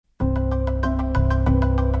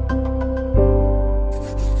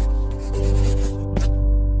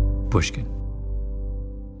Pushkin.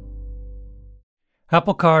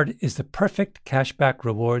 Apple Card is the perfect cashback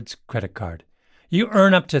rewards credit card. You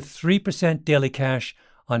earn up to 3% daily cash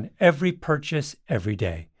on every purchase every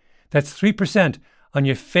day. That's 3% on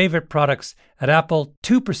your favorite products at Apple,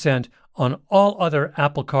 2% on all other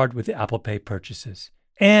Apple Card with Apple Pay purchases,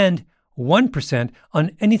 and 1%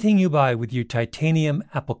 on anything you buy with your titanium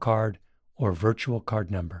Apple Card or virtual card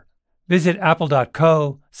number. Visit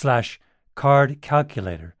apple.co/card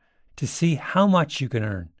calculator to see how much you can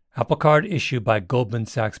earn. Apple Card issued by Goldman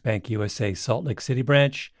Sachs Bank USA Salt Lake City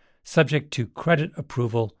branch, subject to credit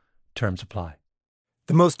approval. Terms apply.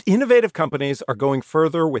 The most innovative companies are going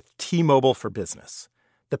further with T-Mobile for Business.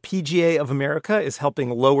 The PGA of America is helping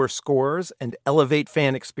lower scores and elevate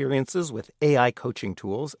fan experiences with AI coaching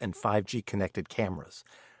tools and 5G connected cameras.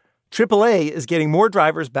 AAA is getting more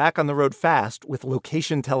drivers back on the road fast with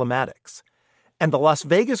location telematics. And the Las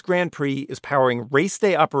Vegas Grand Prix is powering race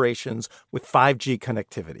day operations with 5G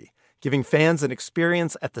connectivity, giving fans an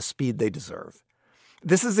experience at the speed they deserve.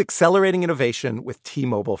 This is accelerating innovation with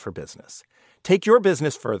T-Mobile for Business. Take your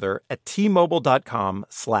business further at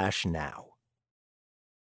T-Mobile.com/now.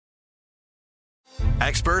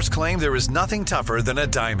 Experts claim there is nothing tougher than a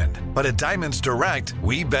diamond. But at Diamonds Direct,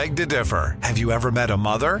 we beg to differ. Have you ever met a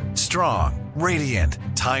mother? Strong, radiant,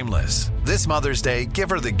 timeless. This Mother's Day, give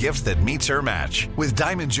her the gift that meets her match. With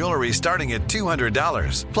diamond jewelry starting at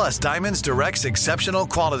 $200. Plus Diamonds Direct's exceptional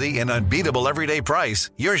quality and unbeatable everyday price,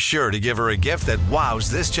 you're sure to give her a gift that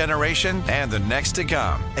wows this generation and the next to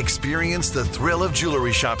come. Experience the thrill of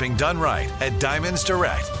jewelry shopping done right at Diamonds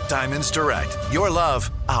Direct. Diamonds Direct. Your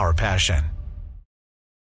love, our passion.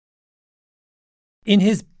 In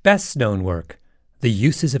his best-known work, The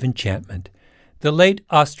Uses of Enchantment, the late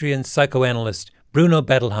Austrian psychoanalyst Bruno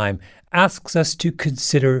Bettelheim asks us to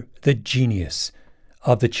consider the genius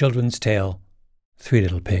of the children's tale, Three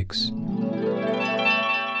Little Pigs.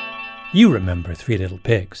 You remember Three Little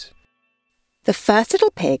Pigs. The first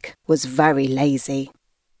little pig was very lazy.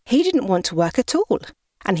 He didn't want to work at all,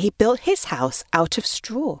 and he built his house out of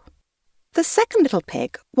straw. The second little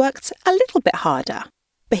pig worked a little bit harder,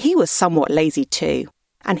 but he was somewhat lazy too,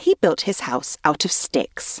 and he built his house out of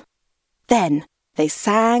sticks. Then they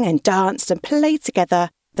sang and danced and played together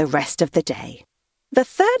the rest of the day. The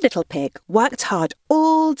third little pig worked hard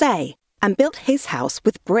all day and built his house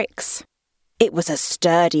with bricks. It was a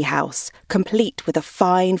sturdy house, complete with a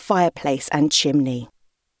fine fireplace and chimney.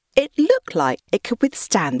 It looked like it could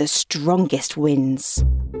withstand the strongest winds.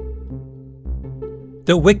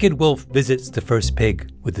 The wicked wolf visits the first pig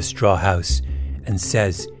with the straw house and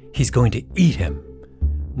says he's going to eat him.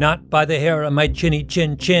 "Not by the hair of my chinny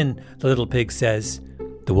chin chin," the little pig says.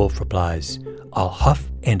 The wolf replies, "I'll huff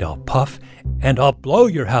and I'll puff and I'll blow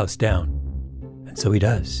your house down." And so he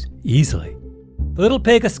does, easily. The little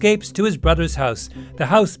pig escapes to his brother's house, the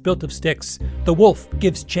house built of sticks. The wolf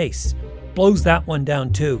gives chase, blows that one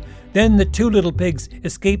down too. Then the two little pigs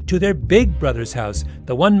escape to their big brother's house,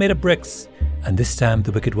 the one made of bricks. And this time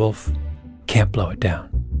the wicked wolf can't blow it down.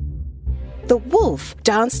 The wolf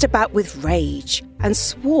danced about with rage and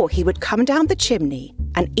swore he would come down the chimney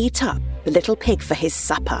and eat up the little pig for his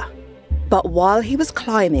supper. But while he was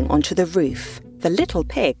climbing onto the roof, the little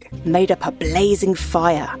pig made up a blazing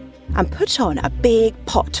fire and put on a big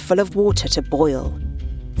pot full of water to boil.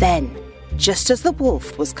 Then, just as the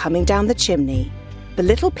wolf was coming down the chimney, the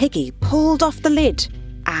little piggy pulled off the lid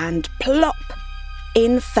and plop!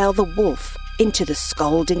 In fell the wolf into the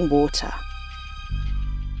scalding water.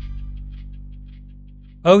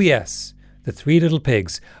 Oh yes, the Three Little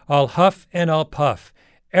Pigs. I'll huff and I'll puff.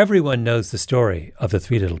 Everyone knows the story of the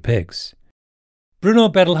Three Little Pigs. Bruno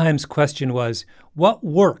Bettelheim's question was, what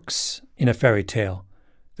works in a fairy tale?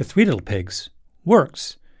 The Three Little Pigs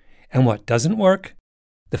works. And what doesn't work?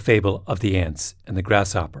 The fable of the ants and the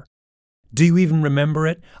grasshopper. Do you even remember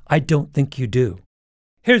it? I don't think you do.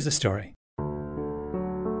 Here's the story.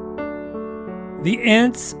 The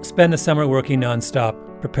ants spend the summer working nonstop,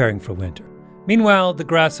 preparing for winter. Meanwhile, the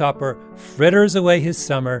grasshopper fritters away his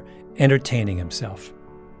summer, entertaining himself.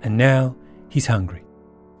 And now he's hungry.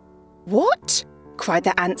 "What?" cried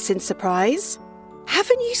the ants in surprise.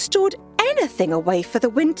 "Haven't you stored anything away for the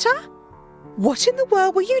winter? What in the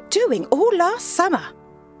world were you doing all last summer?"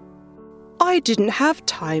 "I didn't have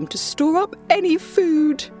time to store up any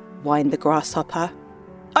food," whined the grasshopper.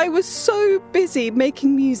 "I was so busy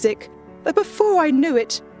making music that before I knew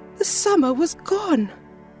it, the summer was gone."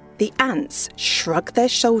 The ants shrugged their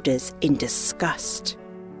shoulders in disgust.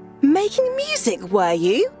 "Making music, were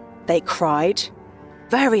you?" they cried.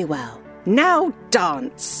 "Very well, now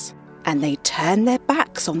dance." And they turned their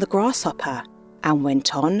backs on the grasshopper and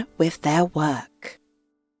went on with their work.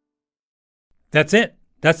 That's it.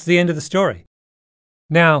 That's the end of the story.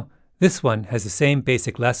 Now, this one has the same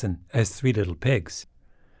basic lesson as Three Little Pigs.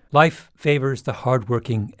 Life favors the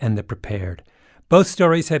hardworking and the prepared. Both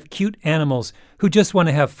stories have cute animals who just want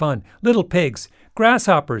to have fun. Little pigs,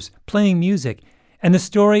 grasshoppers playing music. And the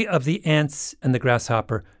story of the ants and the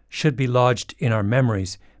grasshopper should be lodged in our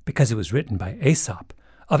memories because it was written by Aesop,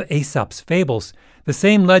 of Aesop's fables, the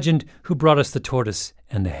same legend who brought us the tortoise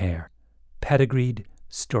and the hare. Pedigreed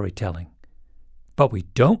storytelling. But we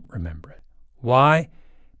don't remember it. Why?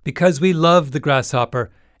 Because we love the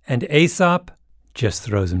grasshopper, and Aesop just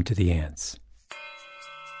throws him to the ants.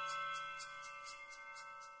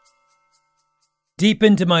 Deep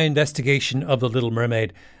into my investigation of The Little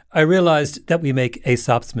Mermaid, I realized that we make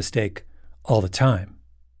Aesop's mistake all the time.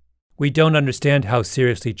 We don't understand how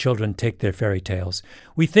seriously children take their fairy tales.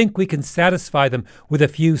 We think we can satisfy them with a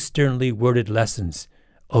few sternly worded lessons.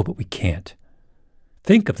 Oh, but we can't.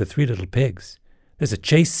 Think of the Three Little Pigs. There's a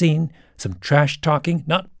chase scene, some trash talking,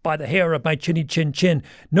 not by the hair of my chinny chin chin,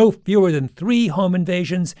 no fewer than 3 home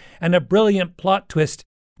invasions, and a brilliant plot twist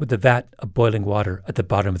with the vat of boiling water at the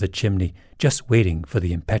bottom of the chimney, just waiting for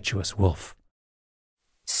the impetuous wolf.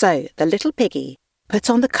 So the little piggy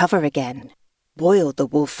put on the cover again, boiled the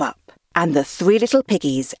wolf up, and the 3 little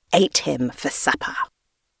piggies ate him for supper.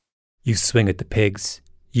 You swing at the pigs,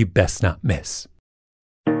 you best not miss.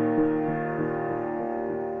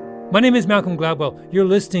 My name is Malcolm Gladwell. You're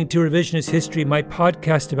listening to Revisionist History, my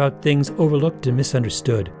podcast about things overlooked and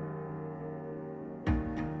misunderstood.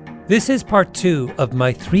 This is part 2 of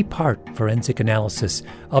my 3-part forensic analysis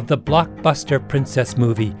of the blockbuster princess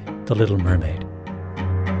movie, The Little Mermaid.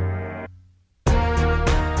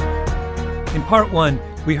 In part 1,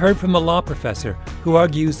 we heard from a law professor who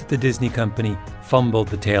argues that the Disney company fumbled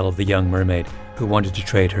the tale of the young mermaid who wanted to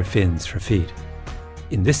trade her fins for feet.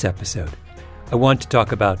 In this episode, I want to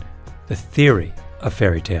talk about the theory of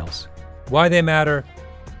fairy tales, why they matter,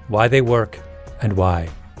 why they work, and why,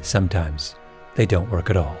 sometimes, they don't work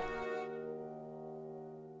at all.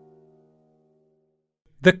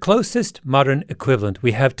 The closest modern equivalent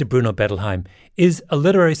we have to Bruno Bettelheim is a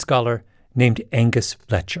literary scholar named Angus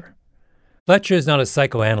Fletcher. Fletcher is not a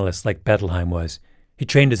psychoanalyst like Bettelheim was. He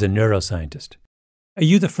trained as a neuroscientist. Are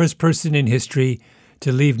you the first person in history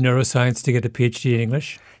to leave neuroscience to get a PhD in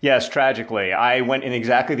English? Yes, tragically. I went in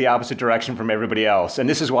exactly the opposite direction from everybody else, and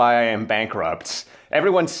this is why I am bankrupt.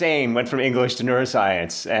 Everyone sane went from English to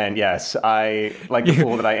neuroscience, and yes, I, like the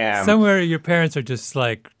fool that I am. Somewhere your parents are just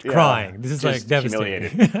crying. This is devastating.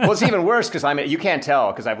 Humiliated. Well, it's even worse because you can't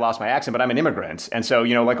tell because I've lost my accent, but I'm an immigrant. And so,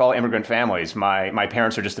 like all immigrant families, my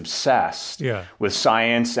parents are just obsessed with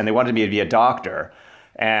science, and they wanted me to be a doctor.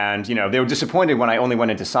 And, they were disappointed when I only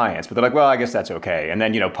went into science, but they're like, well, I guess that's okay. And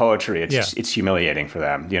then, poetry, it's humiliating for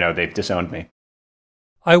them. They've disowned me.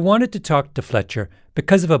 I wanted to talk to Fletcher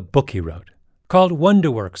because of a book he wrote called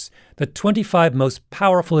Wonderworks, the 25 most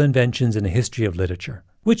powerful inventions in the history of literature,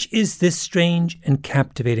 which is this strange and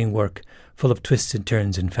captivating work full of twists and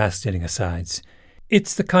turns and fascinating asides.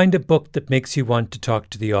 It's the kind of book that makes you want to talk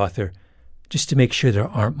to the author just to make sure there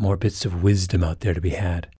aren't more bits of wisdom out there to be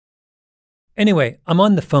had. Anyway, I'm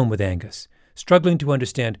on the phone with Angus, struggling to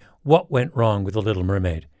understand what went wrong with The Little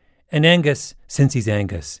Mermaid. And Angus, since he's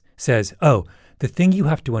Angus, says, the thing you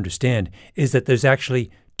have to understand is that there's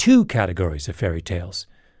actually 2 categories of fairy tales,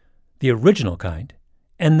 the original kind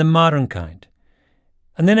and the modern kind.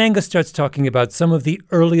 And then Angus starts talking about some of the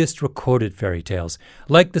earliest recorded fairy tales,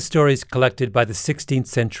 like the stories collected by the 16th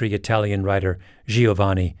century Italian writer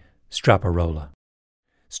Giovanni Straparola.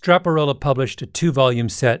 Straparola published a 2-volume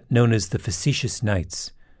set known as The Facetious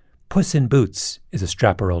Knights. Puss in Boots is a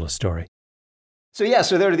Straparola story. So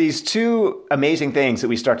there are these 2 amazing things that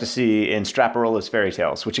we start to see in Straparola's fairy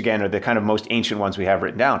tales, which again are the kind of most ancient ones we have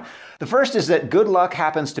written down. The first is that good luck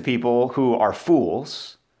happens to people who are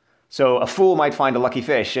fools. So a fool might find a lucky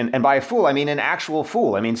fish. And by a fool, I mean an actual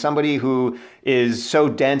fool. I mean somebody who is so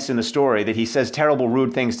dense in the story that he says terrible,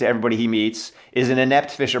 rude things to everybody he meets, is an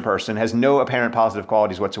inept fisher person, has no apparent positive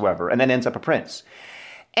qualities whatsoever, and then ends up a prince.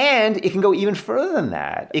 And it can go even further than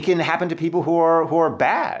that. It can happen to people who are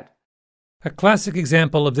bad. A classic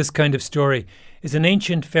example of this kind of story is an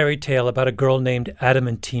ancient fairy tale about a girl named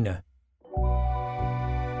Adamantina.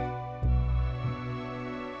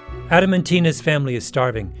 Adamantina's family is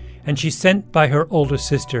starving, and she's sent by her older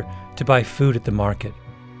sister to buy food at the market.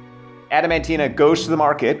 Adamantina goes to the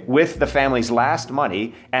market with the family's last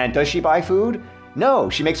money, and does she buy food? No,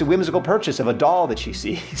 she makes a whimsical purchase of a doll that she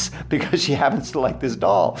sees because she happens to like this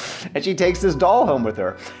doll. And she takes this doll home with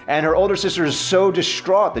her. And her older sister is so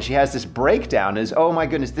distraught that she has this breakdown and is, oh my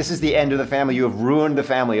goodness, this is the end of the family. You have ruined the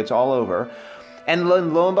family. It's all over. And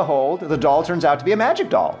lo and behold, the doll turns out to be a magic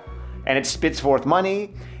doll. And it spits forth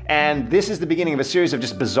money. And this is the beginning of a series of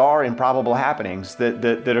just bizarre, improbable happenings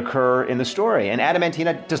that occur in the story. And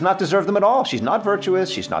Adamantina does not deserve them at all. She's not virtuous,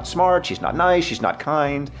 she's not smart, she's not nice, she's not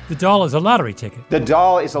kind. The doll is a lottery ticket. The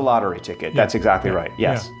doll is a lottery ticket. That's exactly right.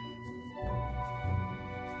 Yes.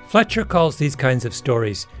 Fletcher calls these kinds of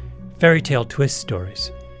stories fairy tale twist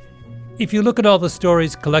stories. If you look at all the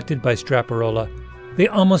stories collected by Straparola, they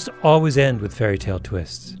almost always end with fairy tale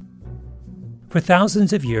twists. For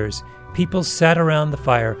thousands of years, people sat around the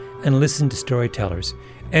fire and listened to storytellers.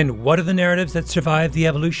 And what are the narratives that survived the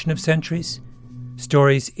evolution of centuries?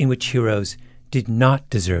 Stories in which heroes did not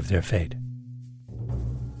deserve their fate.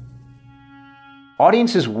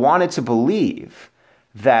 Audiences wanted to believe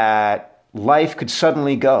that life could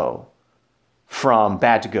suddenly go from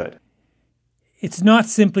bad to good. It's not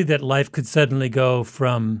simply that life could suddenly go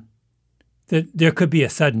from that there could be a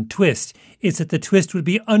sudden twist. It's that the twist would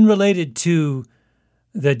be unrelated to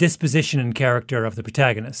the disposition and character of the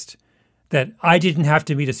protagonist. That I didn't have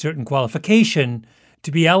to meet a certain qualification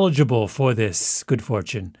to be eligible for this good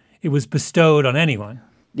fortune. It was bestowed on anyone.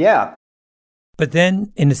 Yeah. But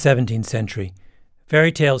then, in the 17th century,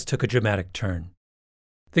 fairy tales took a dramatic turn.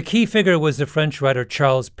 The key figure was the French writer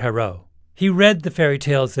Charles Perrault. He read the fairy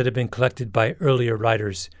tales that had been collected by earlier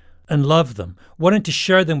writers and loved them, wanted to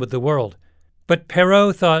share them with the world. But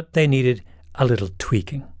Perrault thought they needed a little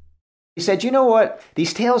tweaking. He said, you know what?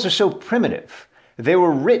 These tales are so primitive. They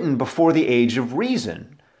were written before the age of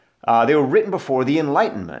reason. They were written before the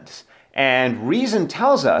Enlightenment. And reason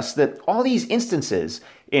tells us that all these instances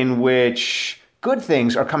in which good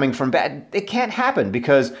things are coming from bad, it can't happen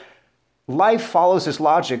because life follows this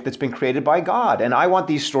logic that's been created by God. And I want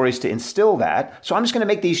these stories to instill that. So I'm just going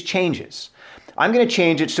to make these changes. I'm going to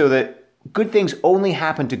change it so that good things only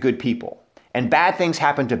happen to good people. And bad things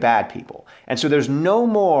happen to bad people. And so there's no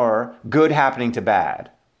more good happening to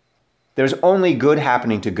bad. There's only good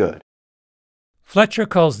happening to good. Fletcher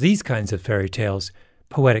calls these kinds of fairy tales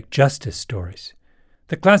poetic justice stories.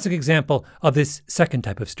 The classic example of this second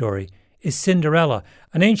type of story is Cinderella,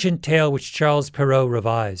 an ancient tale which Charles Perrault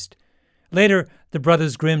revised. Later, the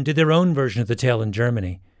Brothers Grimm did their own version of the tale in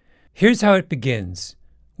Germany. Here's how it begins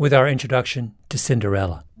with our introduction to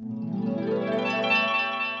Cinderella.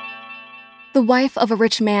 The wife of a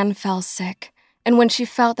rich man fell sick, and when she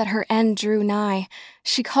felt that her end drew nigh,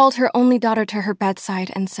 she called her only daughter to her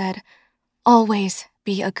bedside and said, "Always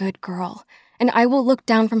be a good girl, and I will look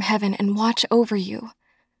down from heaven and watch over you."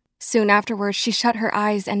 Soon afterwards she shut her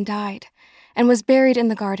eyes and died, and was buried in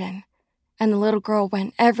the garden. And the little girl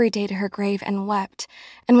went every day to her grave and wept,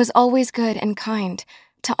 and was always good and kind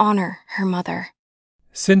to honor her mother.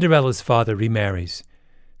 Cinderella's father remarries.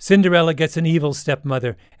 Cinderella gets an evil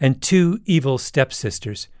stepmother and 2 evil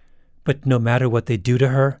stepsisters. But no matter what they do to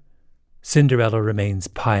her, Cinderella remains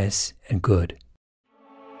pious and good.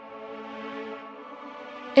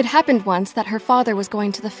 It happened once that her father was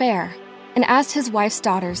going to the fair and asked his wife's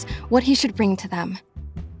daughters what he should bring to them.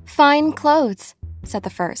 "Fine clothes," said the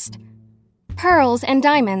first. "Pearls and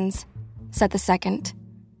diamonds," said the second.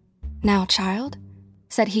 "Now, child,"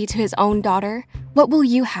 said he to his own daughter, "what will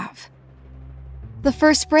you have?" "The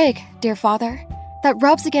first sprig, dear father, that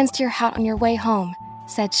rubs against your hat on your way home,"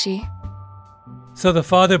 said she. So the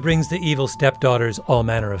father brings the evil stepdaughters all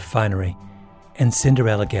manner of finery, and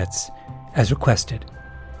Cinderella gets, as requested,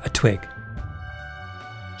 a twig.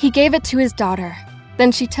 He gave it to his daughter.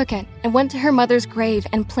 Then she took it and went to her mother's grave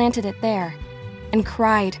and planted it there, and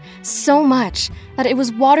cried so much that it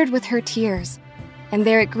was watered with her tears. And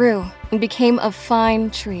there it grew and became a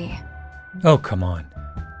fine tree. Oh, come on.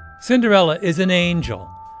 Cinderella is an angel.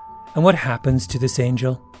 And what happens to this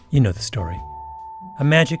angel? You know the story. A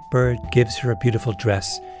magic bird gives her a beautiful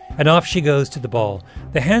dress, and off she goes to the ball.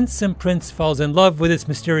 The handsome prince falls in love with this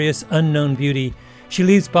mysterious unknown beauty. She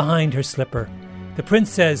leaves behind her slipper. The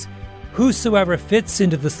prince says, "Whosoever fits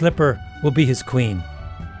into the slipper will be his queen."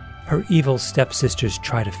 Her evil stepsisters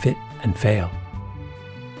try to fit and fail.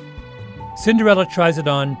 Cinderella tries it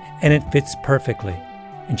on, and it fits perfectly,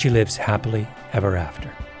 and she lives happily ever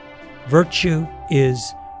after. Virtue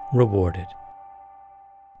is rewarded.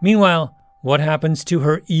 Meanwhile, what happens to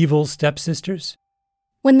her evil stepsisters?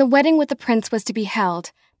 When the wedding with the prince was to be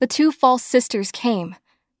held, the 2 false sisters came,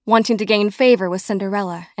 wanting to gain favor with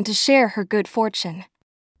Cinderella and to share her good fortune.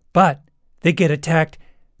 But they get attacked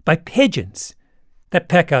by pigeons that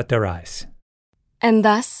peck out their eyes. And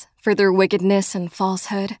thus, for their wickedness and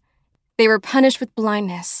falsehood, they were punished with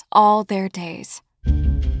blindness all their days.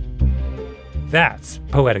 That's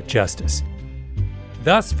poetic justice.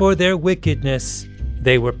 Thus, for their wickedness,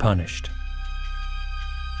 they were punished.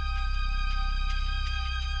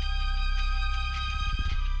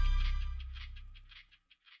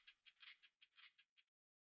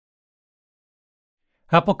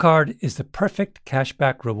 Apple Card is the perfect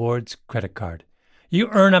cashback rewards credit card. You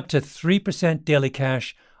earn up to 3% daily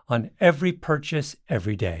cash on every purchase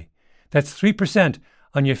every day. That's 3%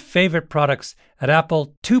 on your favorite products at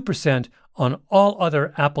Apple, 2% on all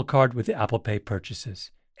other Apple Card with Apple Pay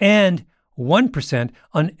purchases, and 1%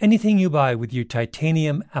 on anything you buy with your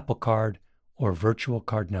titanium Apple Card or virtual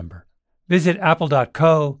card number. Visit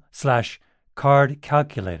apple.co/card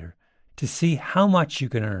calculator to see how much you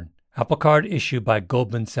can earn. Apple Card issued by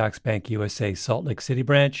Goldman Sachs Bank USA Salt Lake City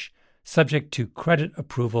branch, subject to credit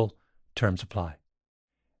approval. Terms apply.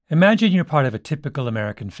 Imagine you're part of a typical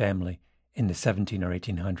American family in the 17 or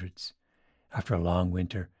 1800s. After a long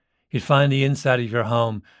winter, you'd find the inside of your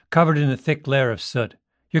home covered in a thick layer of soot.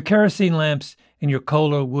 Your kerosene lamps and your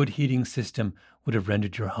coal or wood heating system would have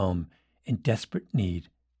rendered your home in desperate need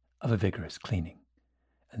of a vigorous cleaning.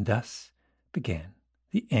 And thus began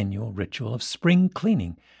the annual ritual of spring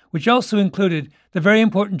cleaning, which also included the very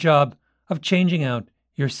important job of changing out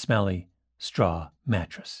your smelly straw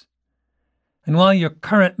mattress. And while your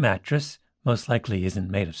current mattress most likely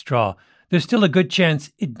isn't made of straw, there's still a good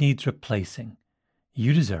chance it needs replacing.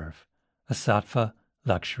 You deserve a Saatva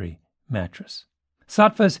luxury mattress.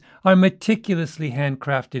 Saatvas are meticulously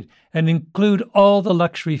handcrafted and include all the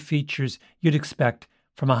luxury features you'd expect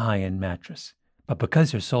from a high-end mattress. But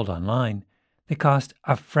because they're sold online, they cost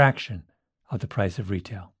a fraction of the price of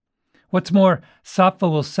retail. What's more, Saatva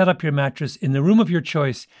will set up your mattress in the room of your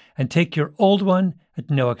choice and take your old one at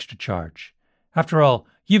no extra charge. After all,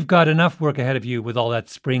 you've got enough work ahead of you with all that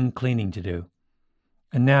spring cleaning to do.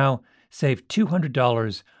 And now, save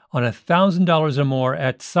 $200 on $1,000 or more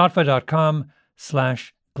at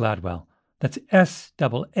saatva.com/Gladwell. That's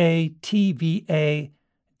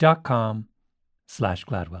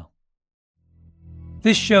SAATVA.com/Gladwell.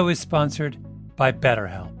 This show is sponsored by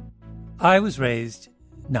BetterHelp. I was raised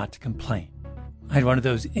not to complain. I had one of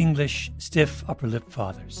those English, stiff upper lip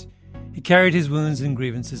fathers. He carried his wounds and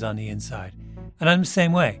grievances on the inside, and I'm the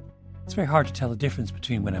same way. It's very hard to tell the difference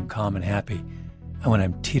between when I'm calm and happy and when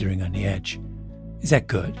I'm teetering on the edge. Is that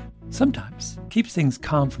good? Sometimes. Keeps things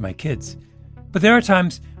calm for my kids. But there are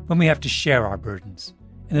times when we have to share our burdens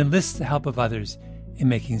and enlist the help of others in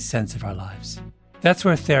making sense of our lives. That's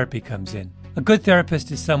where therapy comes in. A good therapist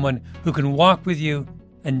is someone who can walk with you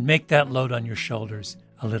and make that load on your shoulders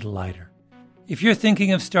a little lighter. If you're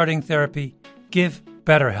thinking of starting therapy, give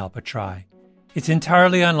BetterHelp a try. It's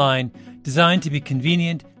entirely online, designed to be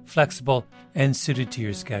convenient, flexible, and suited to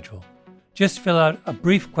your schedule. Just fill out a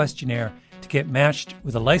brief questionnaire to get matched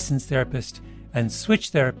with a licensed therapist and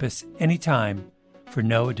switch therapists anytime for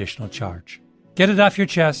no additional charge. Get it off your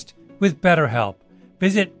chest with BetterHelp.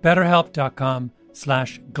 Visit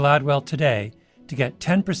BetterHelp.com/Gladwell today to get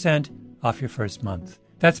 10% off your first month.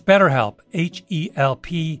 That's BetterHelp,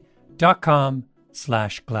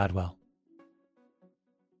 HELP.com/Gladwell.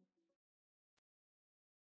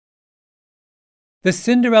 The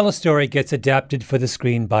Cinderella story gets adapted for the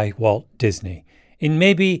screen by Walt Disney in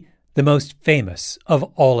maybe the most famous of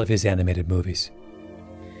all of his animated movies.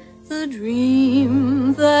 The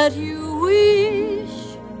dream that you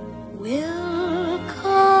wish will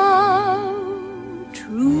come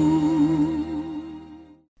true.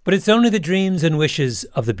 But it's only the dreams and wishes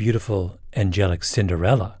of the beautiful, angelic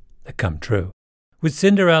Cinderella that come true. With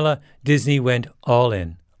Cinderella, Disney went all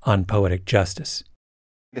in on poetic justice.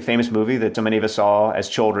 The famous movie that so many of us saw as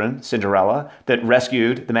children, Cinderella, that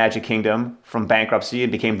rescued the Magic Kingdom from bankruptcy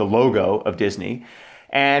and became the logo of Disney.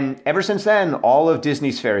 And ever since then, all of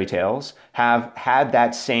Disney's fairy tales have had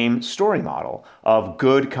that same story model of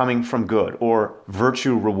good coming from good, or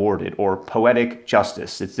virtue rewarded, or poetic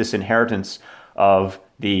justice. It's this inheritance of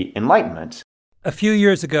the Enlightenment. A few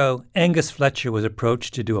years ago, Angus Fletcher was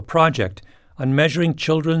approached to do a project on measuring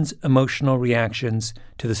children's emotional reactions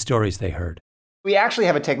to the stories they heard. We actually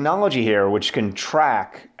have a technology here which can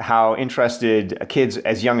track how interested kids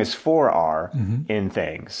as young as 4 are in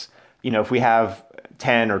things. You know, if we have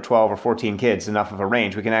 10 or 12 or 14 kids, enough of a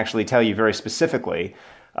range, we can actually tell you very specifically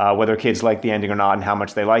whether kids like the ending or not and how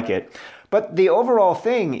much they like it. But the overall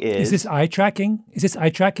thing is... Is this eye tracking? Is this eye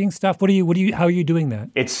tracking stuff? How are you doing that?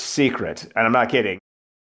 It's secret, and I'm not kidding.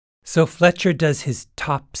 So Fletcher does his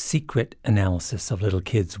top secret analysis of little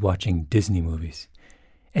kids watching Disney movies.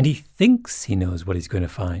 And he thinks he knows what he's going to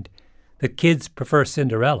find. The kids prefer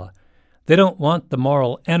Cinderella. They don't want the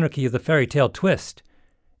moral anarchy of the fairy tale twist.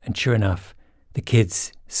 And sure enough, the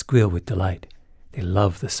kids squeal with delight. They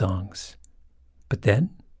love the songs. But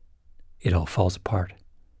then, it all falls apart.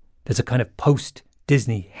 There's a kind of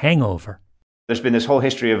post-Disney hangover. There's been this whole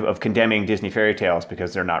history of condemning Disney fairy tales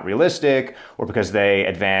because they're not realistic or because they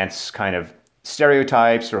advance kind of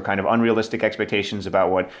stereotypes or kind of unrealistic expectations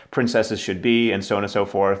about what princesses should be and so on and so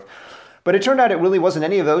forth. But it turned out it really wasn't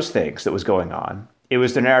any of those things that was going on. It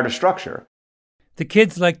was the narrative structure. The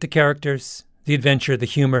kids liked the characters, the adventure, the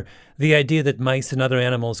humor, the idea that mice and other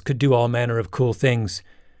animals could do all manner of cool things.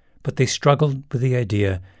 But they struggled with the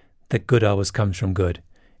idea that good always comes from good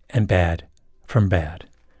and bad from bad.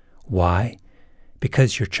 Why?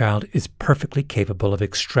 Because your child is perfectly capable of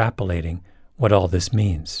extrapolating what all this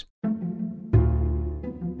means.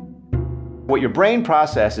 What your brain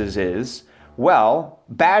processes is, well,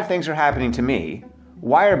 bad things are happening to me.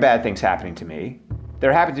 Why are bad things happening to me?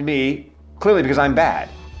 They're happening to me clearly because I'm bad.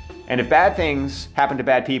 And if bad things happen to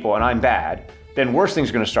bad people and I'm bad, then worse things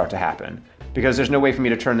are going to start to happen because there's no way for me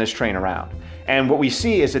to turn this train around. And what we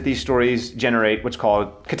see is that these stories generate what's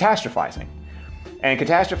called catastrophizing. And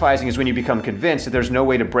catastrophizing is when you become convinced that there's no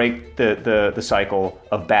way to break the cycle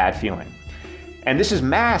of bad feeling. And this is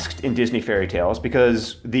masked in Disney fairy tales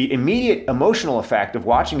because the immediate emotional effect of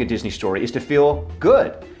watching a Disney story is to feel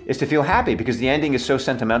good, is to feel happy because the ending is so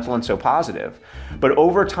sentimental and so positive. But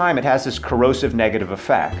over time, it has this corrosive negative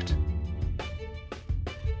effect.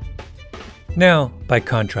 Now, by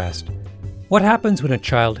contrast, what happens when a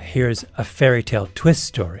child hears a fairy tale twist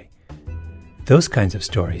story? Those kinds of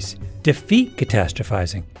stories defeat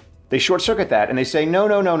catastrophizing. They short-circuit that and they say,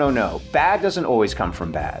 no. Bad doesn't always come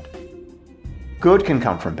from bad. Good can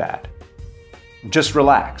come from bad. Just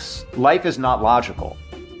relax. Life is not logical.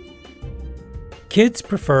 Kids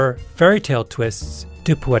prefer fairy tale twists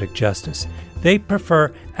to poetic justice. They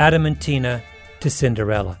prefer Adam and Tina to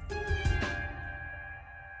Cinderella.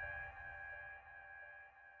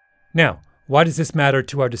 Now, why does this matter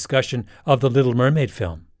to our discussion of the Little Mermaid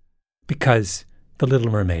film? Because The Little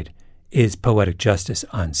Mermaid is poetic justice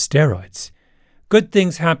on steroids. Good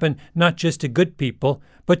things happen not just to good people,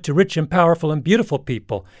 but to rich and powerful and beautiful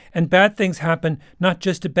people. And bad things happen not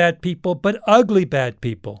just to bad people, but ugly bad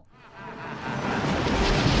people.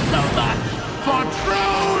 So much for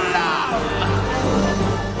true love!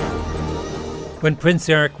 When Prince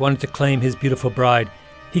Eric wanted to claim his beautiful bride,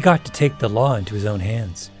 he got to take the law into his own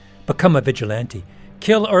hands, become a vigilante,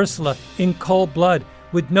 kill Ursula in cold blood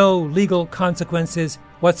with no legal consequences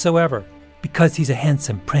whatsoever, because he's a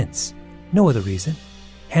handsome prince. No other reason.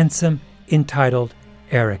 Handsome, entitled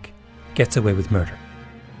Eric gets away with murder.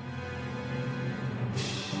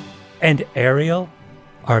 And Ariel,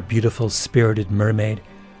 our beautiful spirited mermaid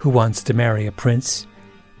who wants to marry a prince,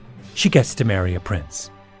 she gets to marry a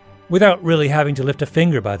prince. Without really having to lift a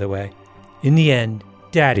finger, by the way. In the end,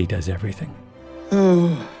 Daddy does everything.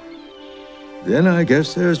 Oh, then I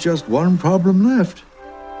guess there's just one problem left.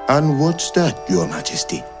 And what's that, Your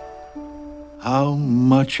Majesty? How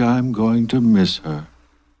much I'm going to miss her.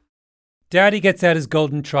 Daddy gets out his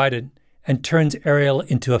golden trident and turns Ariel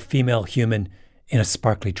into a female human in a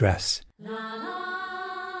sparkly dress.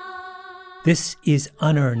 This is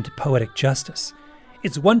unearned poetic justice.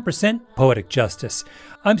 It's 1% poetic justice.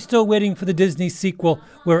 I'm still waiting for the Disney sequel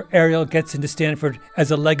where Ariel gets into Stanford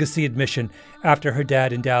as a legacy admission after her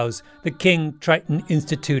dad endows the King Triton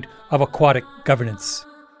Institute of Aquatic Governance.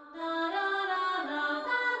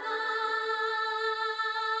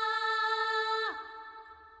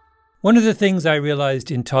 One of the things I realized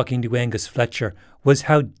in talking to Angus Fletcher was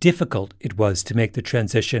how difficult it was to make the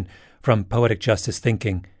transition from poetic justice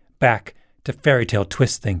thinking back to fairy tale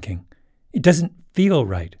twist thinking. It doesn't feel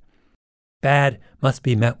right. Bad must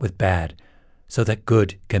be met with bad so that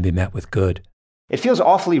good can be met with good. It feels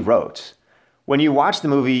awfully rote. When you watch the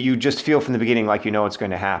movie, you just feel from the beginning like you know what's going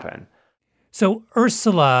to happen. So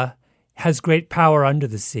Ursula has great power under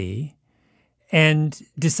the sea and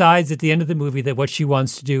decides at the end of the movie that what she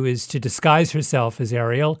wants to do is to disguise herself as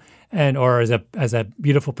Ariel or as a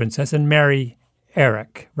beautiful princess and marry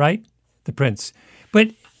Eric, right? The prince.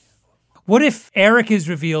 But what if Eric is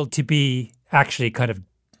revealed to be actually kind of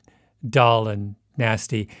dull and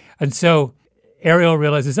nasty? And so Ariel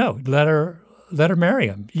realizes, let her marry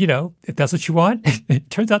him. You know, if that's what you want. It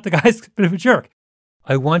turns out the guy's a bit of a jerk.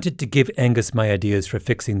 I wanted to give Angus my ideas for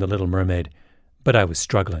fixing The Little Mermaid, but I was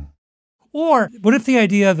struggling. Or what if the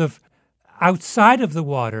idea of outside of the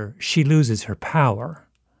water, she loses her power?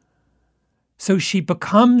 So she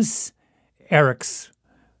becomes Eric's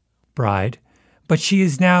bride, but she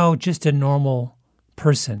is now just a normal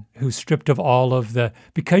person who's stripped of all of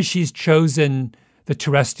because she's chosen the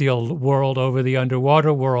terrestrial world over the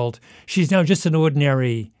underwater world, she's now just an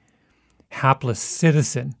ordinary, hapless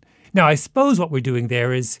citizen. Now, I suppose what we're doing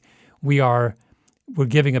there is we're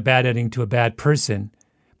giving a bad ending to a bad person,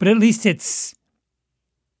 but at least it's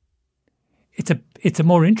a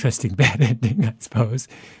more interesting bad ending, I suppose.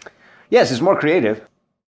 Yes, it's more creative.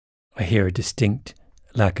 I hear a distinct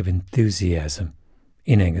lack of enthusiasm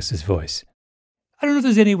in Angus's voice. I don't know if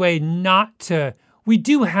there's any way not to. We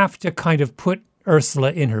do have to kind of put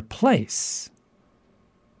Ursula in her place.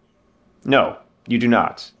 No, you do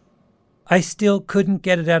not. I still couldn't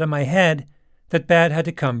get it out of my head that bad had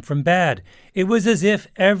to come from bad. It was as if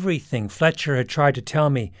everything Fletcher had tried to tell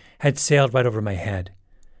me had sailed right over my head.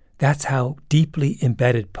 That's how deeply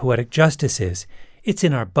embedded poetic justice is. It's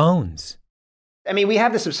in our bones. I mean, we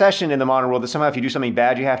have this obsession in the modern world that somehow if you do something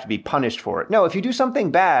bad, you have to be punished for it. No, if you do something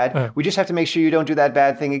bad, we just have to make sure you don't do that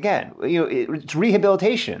bad thing again. It's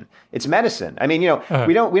rehabilitation. It's medicine. I mean,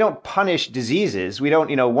 we don't punish diseases. We don't,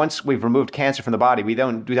 once we've removed cancer from the body, we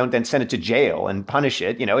don't then send it to jail and punish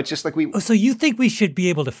it. It's just like we. Oh, so you think we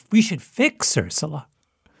should fix Ursula?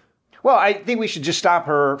 Well, I think we should just stop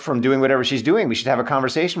her from doing whatever she's doing. We should have a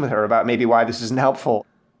conversation with her about maybe why this isn't helpful.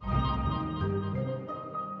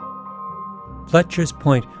 Fletcher's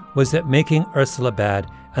point was that making Ursula bad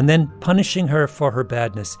and then punishing her for her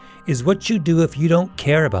badness is what you do if you don't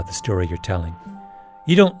care about the story you're telling.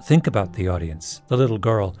 You don't think about the audience, the little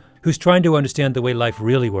girl, who's trying to understand the way life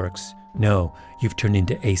really works. No, you've turned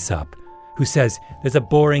into Aesop, who says there's a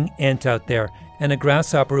boring ant out there and a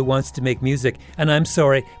grasshopper who wants to make music, and I'm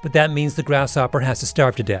sorry, but that means the grasshopper has to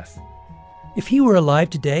starve to death. If he were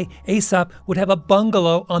alive today, Aesop would have a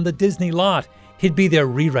bungalow on the Disney lot. He'd be their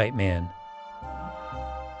rewrite man.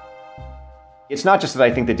 It's not just that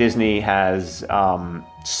I think that Disney has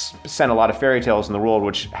sent a lot of fairy tales in the world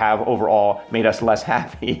which have overall made us less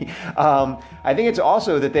happy. I think it's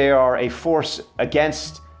also that they are a force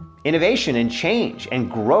against innovation and change and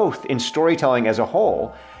growth in storytelling as a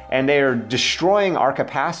whole. And they are destroying our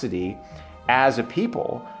capacity as a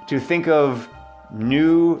people to think of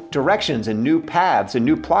new directions and new paths and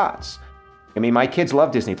new plots. I mean, my kids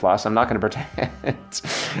love Disney Plus. I'm not going to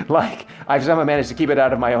pretend like I've somehow managed to keep it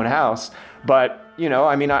out of my own house. But,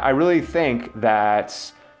 I really think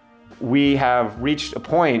that we have reached a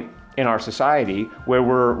point in our society where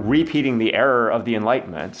we're repeating the error of the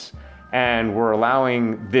Enlightenment, and we're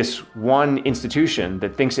allowing this one institution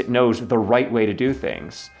that thinks it knows the right way to do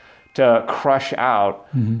things to crush out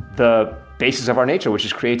the basis of our nature, which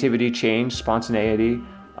is creativity, change, spontaneity,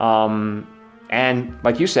 and,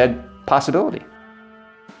 like you said, possibility.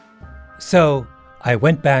 So I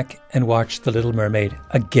went back and watched The Little Mermaid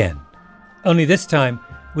again. Only this time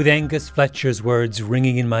with Angus Fletcher's words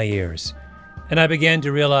ringing in my ears. And I began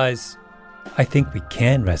to realize, I think we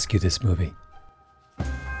can rescue this movie.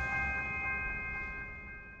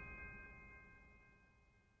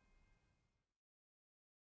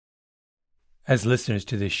 As listeners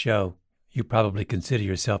to this show, you probably consider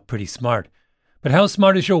yourself pretty smart. But how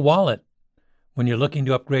smart is your wallet? When you're looking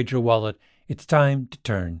to upgrade your wallet, it's time to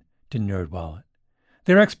turn to NerdWallet.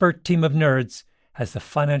 Their expert team of nerds has the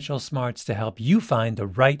financial smarts to help you find the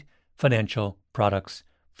right financial products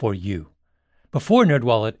for you. Before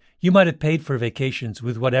NerdWallet, you might have paid for vacations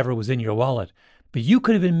with whatever was in your wallet, but you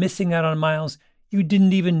could have been missing out on miles you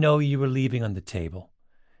didn't even know you were leaving on the table.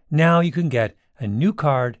 Now you can get a new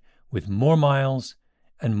card with more miles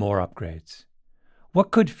and more upgrades.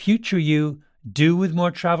 What could future you do with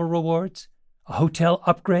more travel rewards? A hotel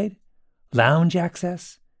upgrade? Lounge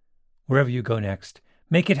access? Wherever you go next,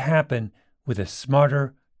 make it happen with a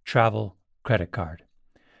smarter travel credit card.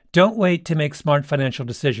 Don't wait to make smart financial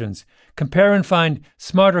decisions. Compare and find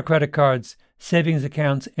smarter credit cards, savings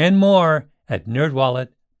accounts, and more at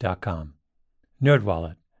nerdwallet.com.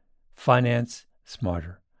 NerdWallet. Finance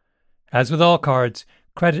smarter. As with all cards,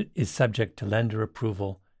 credit is subject to lender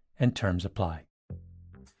approval and terms apply.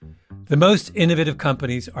 The most innovative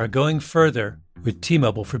companies are going further with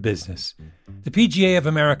T-Mobile for Business. The PGA of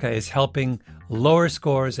America is helping lower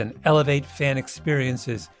scores and elevate fan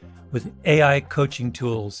experiences with AI coaching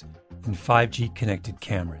tools and 5G connected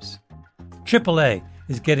cameras. AAA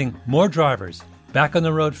is getting more drivers back on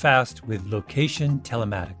the road fast with location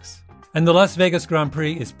telematics. And the Las Vegas Grand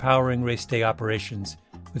Prix is powering race day operations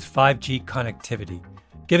with 5G connectivity,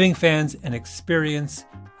 giving fans an experience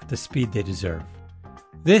at the speed they deserve.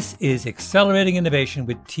 This is accelerating innovation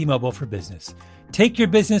with T-Mobile for Business. Take your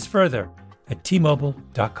business further at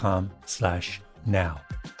T-Mobile.com/now.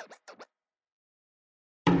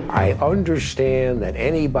 I understand that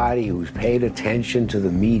anybody who's paid attention to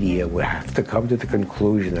the media would have to come to the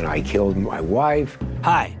conclusion that I killed my wife.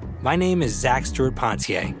 Hi, my name is Zach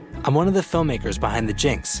Stewart-Pontier. I'm one of the filmmakers behind The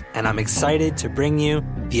Jinx, and I'm excited to bring you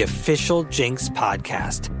the official Jinx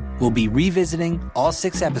podcast. We'll be revisiting all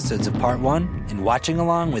 6 episodes of Part 1 and watching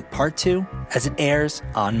along with Part 2 as it airs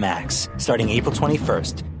on Max, starting April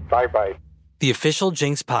 21st. Bye-bye. The official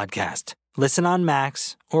Jinx podcast. Listen on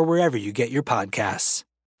Max or wherever you get your podcasts.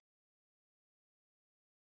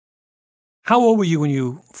 How old were you when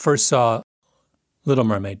you first saw Little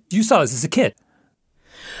Mermaid? You saw this as a kid.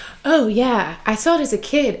 Oh, yeah. I saw it as a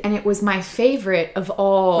kid, and it was my favorite of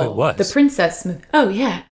all the princess movies. Oh,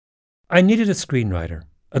 yeah. I needed a screenwriter,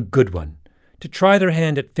 a good one, to try their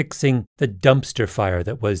hand at fixing the dumpster fire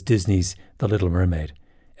that was Disney's The Little Mermaid.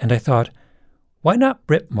 And I thought, why not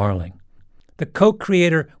Britt Marling, the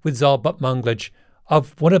co-creator with Zal Butmanglich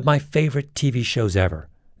of one of my favorite TV shows ever,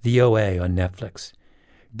 The OA on Netflix.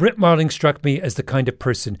 Britt Marling struck me as the kind of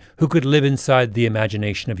person who could live inside the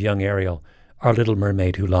imagination of young Ariel, our little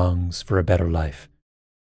mermaid who longs for a better life.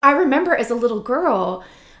 I remember as a little girl,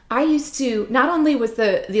 I used to, not only was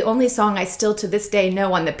the only song I still to this day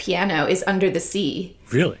know on the piano is Under the Sea.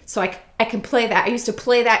 Really? So I can play that. I used to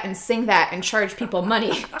play that and sing that and charge people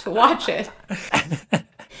money to watch it.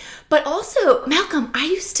 But also, Malcolm, I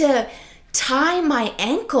used to tie my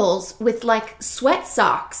ankles with like sweat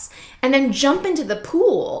socks and then jump into the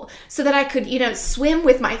pool so that I could, swim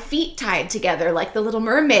with my feet tied together like the Little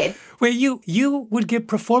Mermaid. Where you would give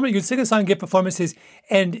performance, you'd sing a song and give performances,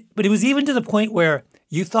 but it was even to the point where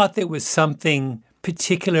you thought there was something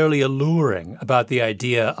particularly alluring about the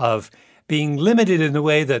idea of being limited in the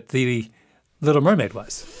way that the Little Mermaid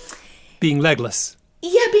was, being legless.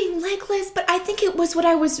 Yeah, being legless, but I think it was what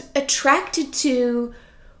I was attracted to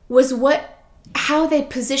was how they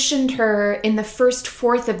positioned her in the first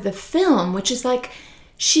fourth of the film, which is like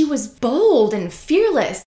she was bold and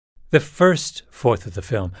fearless. The first fourth of the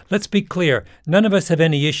film. Let's be clear, none of us have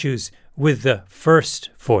any issues with the first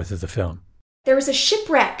fourth of the film. There was a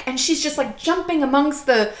shipwreck, and she's just like jumping amongst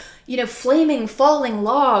the, flaming, falling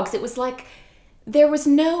logs. It was like there was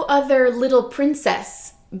no other little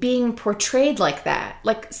princess being portrayed like that.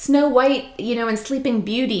 Like Snow White, and Sleeping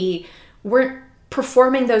Beauty weren't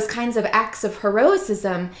performing those kinds of acts of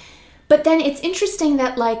heroism. But then it's interesting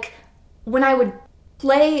that, like, when I would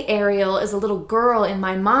play Ariel as a little girl in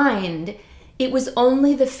my mind, it was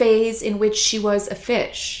only the phase in which she was a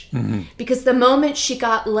fish. Mm-hmm. Because the moment she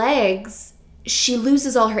got legs, she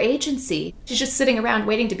loses all her agency. She's just sitting around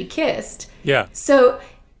waiting to be kissed. Yeah. So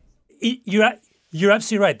you're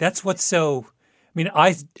absolutely right. That's what's so... I mean,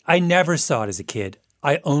 I never saw it as a kid.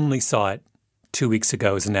 I only saw it 2 weeks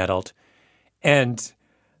ago as an adult. And,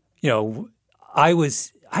 I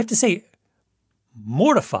have to say,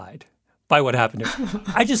 mortified by what happened to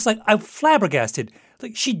her. I'm flabbergasted.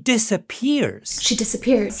 Like, she disappears. She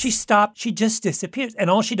disappears. She stopped. She just disappears. And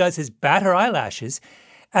all she does is bat her eyelashes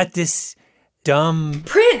at this dumb...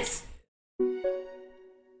 Prince!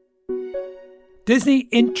 Disney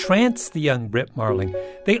entranced the young Britt Marling.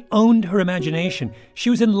 They owned her imagination. She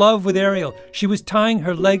was in love with Ariel. She was tying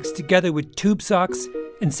her legs together with tube socks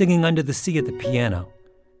and singing Under the Sea at the piano.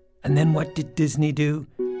 And then what did Disney do?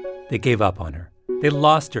 They gave up on her. They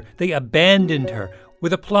lost her. They abandoned her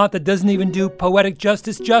with a plot that doesn't even do poetic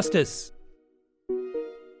justice.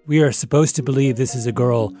 We are supposed to believe this is a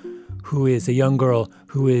young girl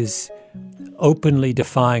who is openly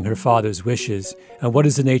defying her father's wishes. And what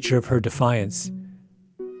is the nature of her defiance?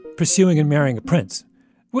 Pursuing and marrying a prince,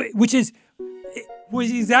 which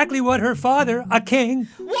was exactly what her father, a king,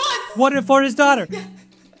 wanted for his daughter.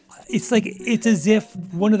 It's as if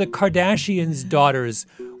one of the Kardashians' daughters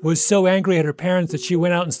was so angry at her parents that she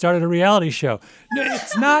went out and started a reality show. No,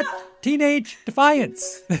 it's not teenage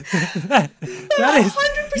defiance. that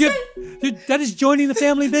is joining the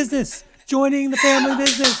family business. Joining the family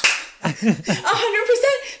business. 100%,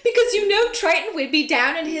 because Triton would be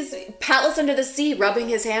down in his palace under the sea, rubbing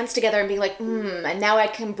his hands together and being like, and now I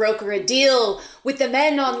can broker a deal with the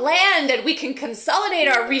men on land, and we can consolidate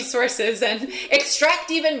our resources and extract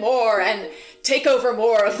even more and take over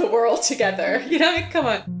more of the world together. Come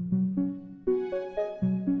on.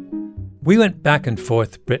 We went back and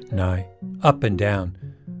forth, Britt and I, up and down.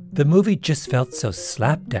 The movie just felt so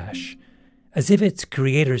slapdash, as if its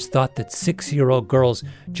creators thought that 6-year-old girls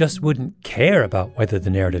just wouldn't care about whether the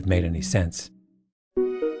narrative made any sense.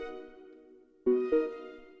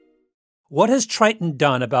 What has Triton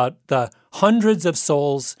done about the hundreds of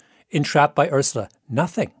souls entrapped by Ursula?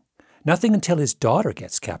 Nothing. Nothing until his daughter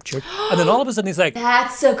gets captured. And then all of a sudden he's like...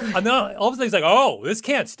 That's so good. And then all of a sudden he's like, oh, this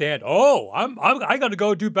can't stand. Oh, I got to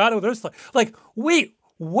go do battle with Ursula. Like, wait,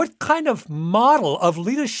 what kind of model of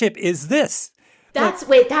leadership is this? That's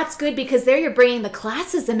good, because there you're bringing the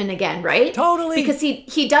classism in again, right? Totally. Because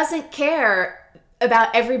he doesn't care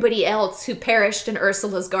about everybody else who perished in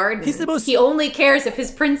Ursula's garden. He only cares if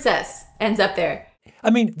his princess ends up there. I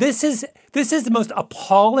mean, this is the most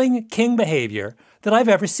appalling king behavior that I've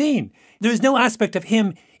ever seen. There's no aspect of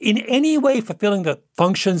him in any way fulfilling the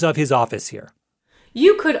functions of his office here.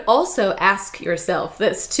 You could also ask yourself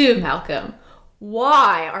this too, Malcolm.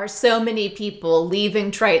 why are so many people leaving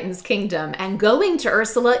Triton's kingdom and going to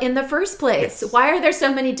Ursula in the first place? Yes. Why are there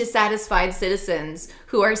so many dissatisfied citizens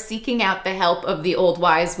who are seeking out the help of the old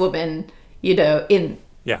wise woman,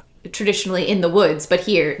 traditionally in the woods, but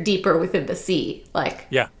here deeper within the sea?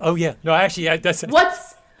 Yeah. Oh, yeah. No, actually, that's...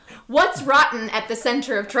 What's rotten at the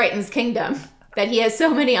center of Triton's kingdom that he has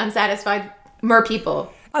so many unsatisfied mer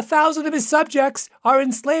people? 1,000 of his subjects are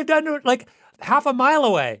enslaved under, half a mile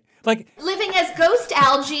away. Living as ghost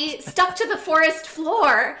algae stuck to the forest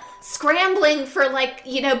floor, scrambling for,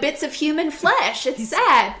 bits of human flesh. It's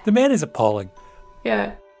sad. The man is appalling.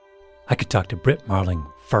 Yeah. I could talk to Britt Marling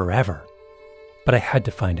forever, but I had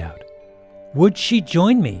to find out. Would she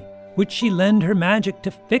join me? Would she lend her magic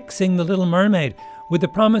to fixing The Little Mermaid with the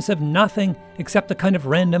promise of nothing except the kind of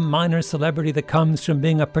random minor celebrity that comes from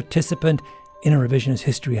being a participant in a revisionist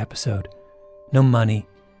history episode? No money,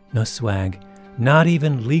 no swag, not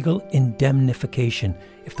even legal indemnification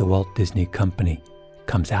if the Walt Disney Company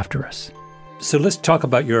comes after us. So let's talk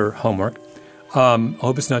about your homework. I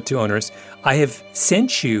hope it's not too onerous. I have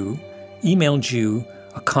emailed you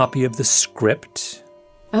a copy of the script.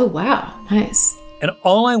 Oh, wow. Nice. And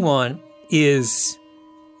all I want is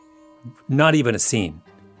not even a scene,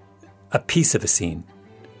 a piece of a scene.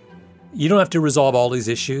 You don't have to resolve all these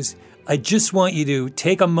issues. I just want you to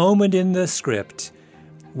take a moment in the script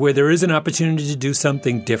where there is an opportunity to do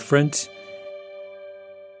something different.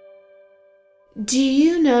 Do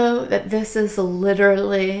you know that this is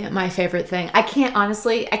literally my favorite thing? I can't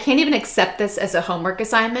even accept this as a homework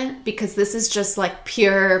assignment because this is just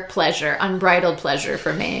pure pleasure, unbridled pleasure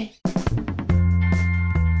for me.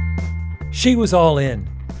 She was all in.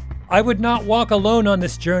 I would not walk alone on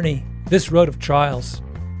this journey, this road of trials.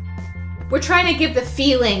 We're trying to give the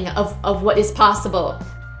feeling of what is possible.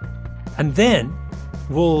 And then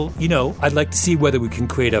I'd like to see whether we can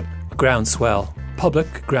create a groundswell,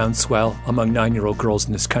 public groundswell among 9-year-old girls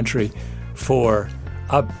in this country for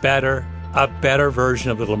a better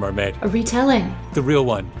version of Little Mermaid. A retelling. The real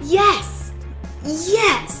one. Yes!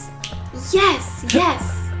 Yes! Yes!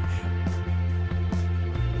 Yes!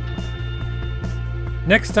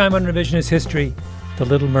 Next time on Revisionist History, The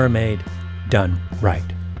Little Mermaid done right.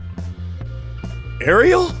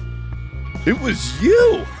 Ariel? It was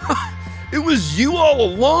you! It was you all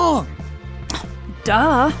along!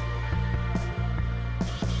 Duh.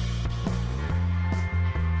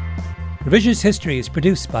 Revisionist History is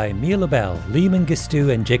produced by Mia LaBelle, Lee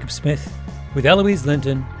Mengistu, and Jacob Smith, with Eloise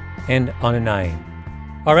Linton and Ananayan.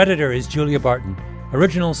 Our editor is Julia Barton.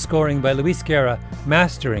 Original scoring by Luis Guerra,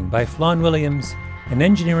 mastering by Flawn Williams, and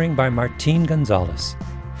engineering by Martine Gonzalez.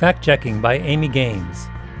 Fact-checking by Amy Gaines.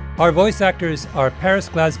 Our voice actors are Paris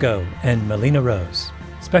Glasgow and Melina Rose.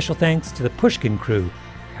 Special thanks to the Pushkin crew,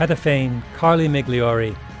 Heather Fain, Carly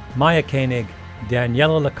Migliori, Maya Koenig,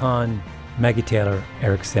 Daniela Lacan, Maggie Taylor,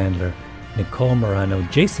 Eric Sandler, Nicole Morano,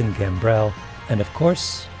 Jason Gambrell, and of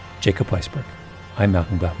course, Jacob Weisberg. I'm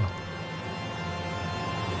Malcolm Gladwell.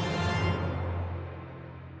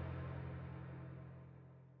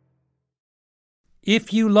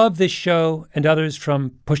 If you love this show and others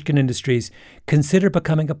from Pushkin Industries, consider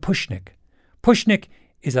becoming a Pushnik. Pushnik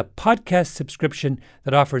is a podcast subscription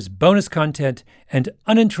that offers bonus content and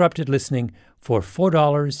uninterrupted listening for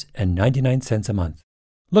 $4.99 a month.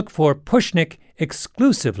 Look for Pushnik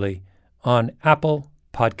exclusively on Apple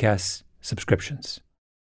Podcasts subscriptions.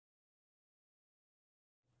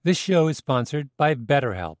 This show is sponsored by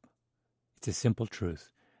BetterHelp. It's a simple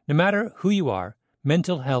truth. No matter who you are,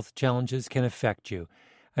 mental health challenges can affect you,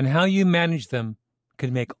 and how you manage them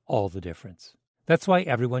can make all the difference. That's why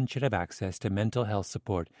everyone should have access to mental health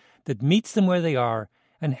support that meets them where they are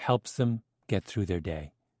and helps them get through their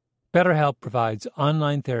day. BetterHelp provides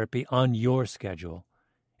online therapy on your schedule.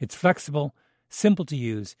 It's flexible, simple to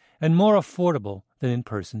use, and more affordable than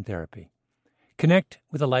in-person therapy. Connect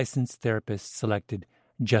with a licensed therapist selected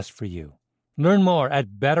just for you. Learn more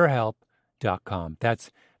at BetterHelp.com.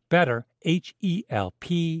 That's better,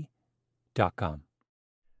 HELP.com.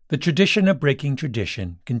 The tradition of breaking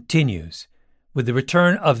tradition continues with the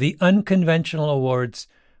return of the Unconventional Awards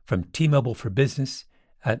from T-Mobile for Business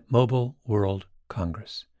at Mobile World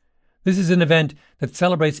Congress. This is an event that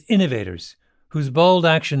celebrates innovators whose bold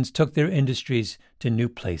actions took their industries to new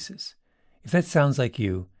places. If that sounds like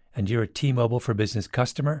you and you're a T-Mobile for Business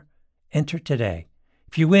customer, enter today.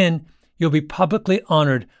 If you win, you'll be publicly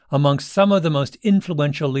honored amongst some of the most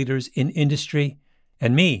influential leaders in industry.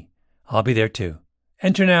 And me, I'll be there too.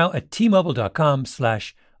 Enter now at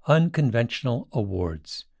T-Mobile.com/unconventional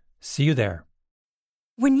awards. See you there.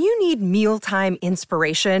 When you need mealtime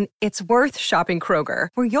inspiration, it's worth shopping Kroger,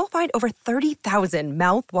 where you'll find over 30,000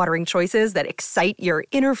 mouth-watering choices that excite your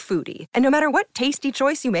inner foodie. And no matter what tasty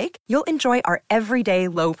choice you make, you'll enjoy our everyday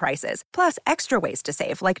low prices, plus extra ways to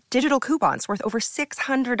save, like digital coupons worth over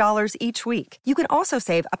 $600 each week. You can also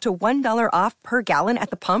save up to $1 off per gallon at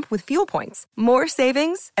the pump with fuel points. More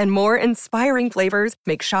savings and more inspiring flavors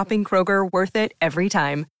make shopping Kroger worth it every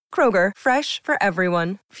time. Kroger, fresh for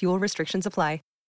everyone. Fuel restrictions apply.